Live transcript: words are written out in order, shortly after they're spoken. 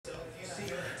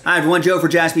Hi everyone, Joe for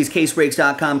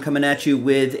JaspysCaseBreaks.com coming at you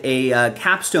with a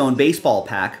Capstone baseball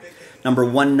pack, number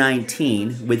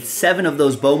 119, with 7 of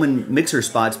those Bowman mixer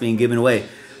spots being given away.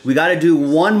 We got to do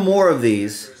one more of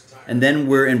these, and then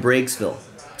we're in Breaksville.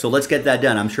 So let's get that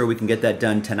done. I'm sure we can get that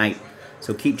done tonight.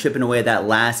 So keep chipping away at that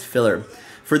last filler.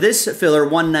 For this filler,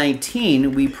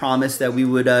 119, we promised that we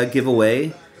would give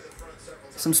away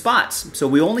some spots. So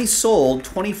we only sold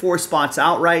 24 spots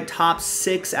outright. Top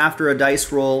 6 after a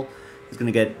dice roll is going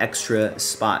to get extra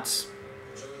spots.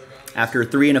 After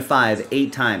 3 and a 5,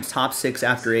 8 times. Top 6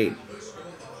 after 8.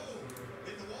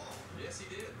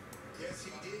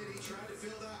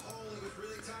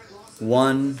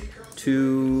 One,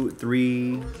 2,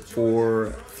 3, 4,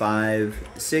 5,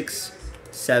 6,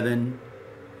 7,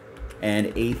 and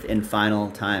 8th and final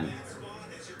time.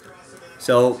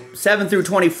 So 7 through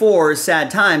 24 is sad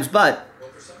times, but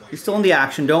you're still in the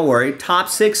action, don't worry. Top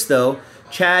 6 though,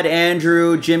 Chad,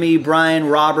 Andrew, Jimmy, Brian,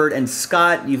 Robert, and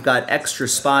Scott. You've got extra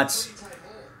spots.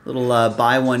 Little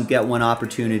buy one, get one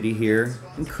opportunity here.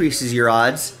 Increases your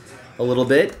odds a little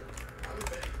bit.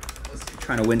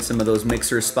 Trying to win some of those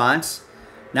mixer spots.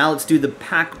 Now let's do the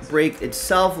pack break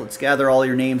itself. Let's gather all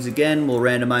your names again. We'll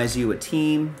randomize you a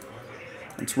team.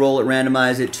 Let's roll it,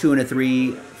 randomize it, 2 and a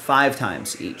 3, 5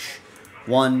 times each.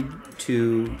 1,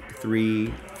 2,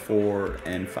 3, 4,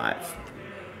 and 5.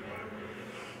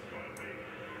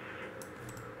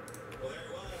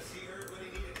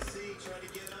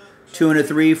 Two and a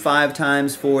 3, 5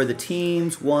 times for the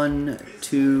teams. 1,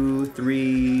 2,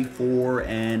 3, 4,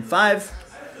 and 5.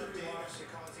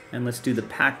 And let's do the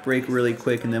pack break really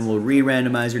quick, and then we'll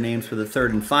re-randomize your names for the 3rd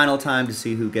and final time to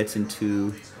see who gets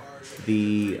into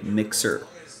the mixer.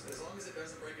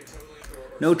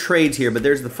 No trades here, but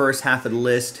there's the first half of the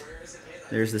list.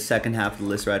 There's the second half of the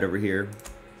list right over here.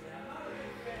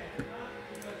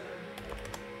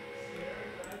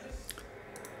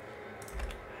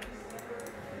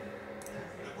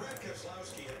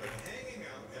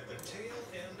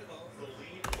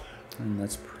 And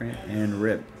let's print and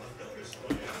rip.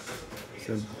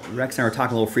 So Rex and I were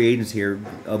talking a little free agents here.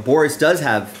 Boris does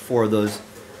have 4 of those.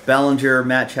 Bellinger,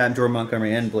 Matt Chad, Jordan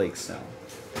Montgomery, and Blake Snell.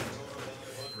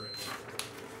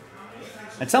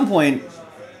 At some point,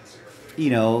 you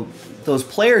know, those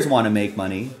players want to make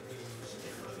money.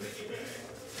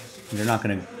 They're not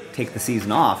going to take the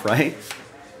season off, right?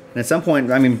 And at some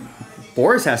point, I mean,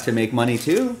 Boris has to make money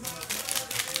too.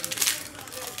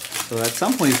 So at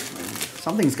some point,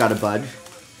 something's got to budge.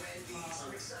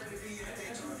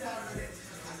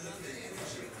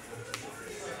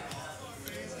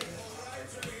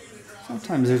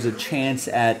 Sometimes there's a chance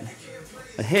at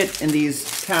a hit in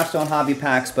these Capstone hobby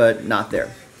packs, but not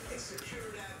there.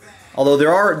 Although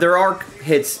there are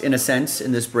hits in a sense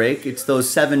in this break. It's those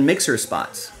 7 mixer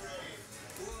spots.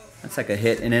 That's like a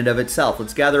hit in and of itself.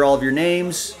 Let's gather all of your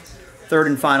names. 3rd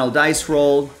and final dice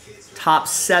roll. Top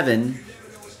 7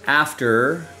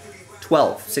 after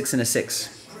 12. 6 and a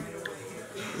 6.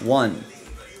 1,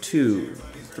 2,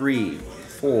 3,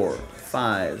 4,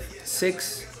 5,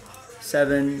 6,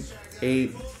 7,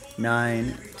 8,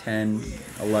 9, 10,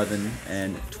 11,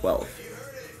 and 12.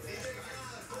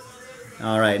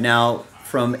 All right, now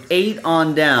from 8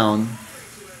 on down,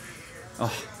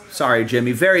 oh, sorry,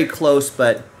 Jimmy, very close,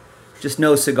 but just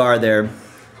no cigar there.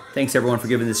 Thanks, everyone, for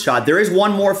giving this a shot. There is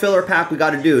one more filler pack we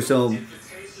got to do, so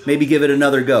maybe give it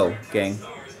another go, gang.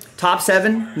 Top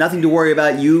 7, nothing to worry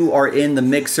about. You are in the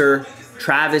mixer.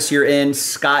 Travis, you're in.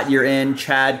 Scott, you're in.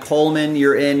 Chad Coleman,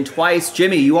 you're in twice.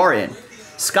 Jimmy, you are in.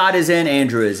 Scott is in.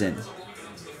 Andrew is in.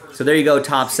 So there you go,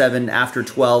 top 7 after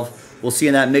 12. We'll see you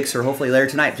in that mixer hopefully later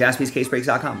tonight.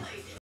 JaspysCaseBreaks.com.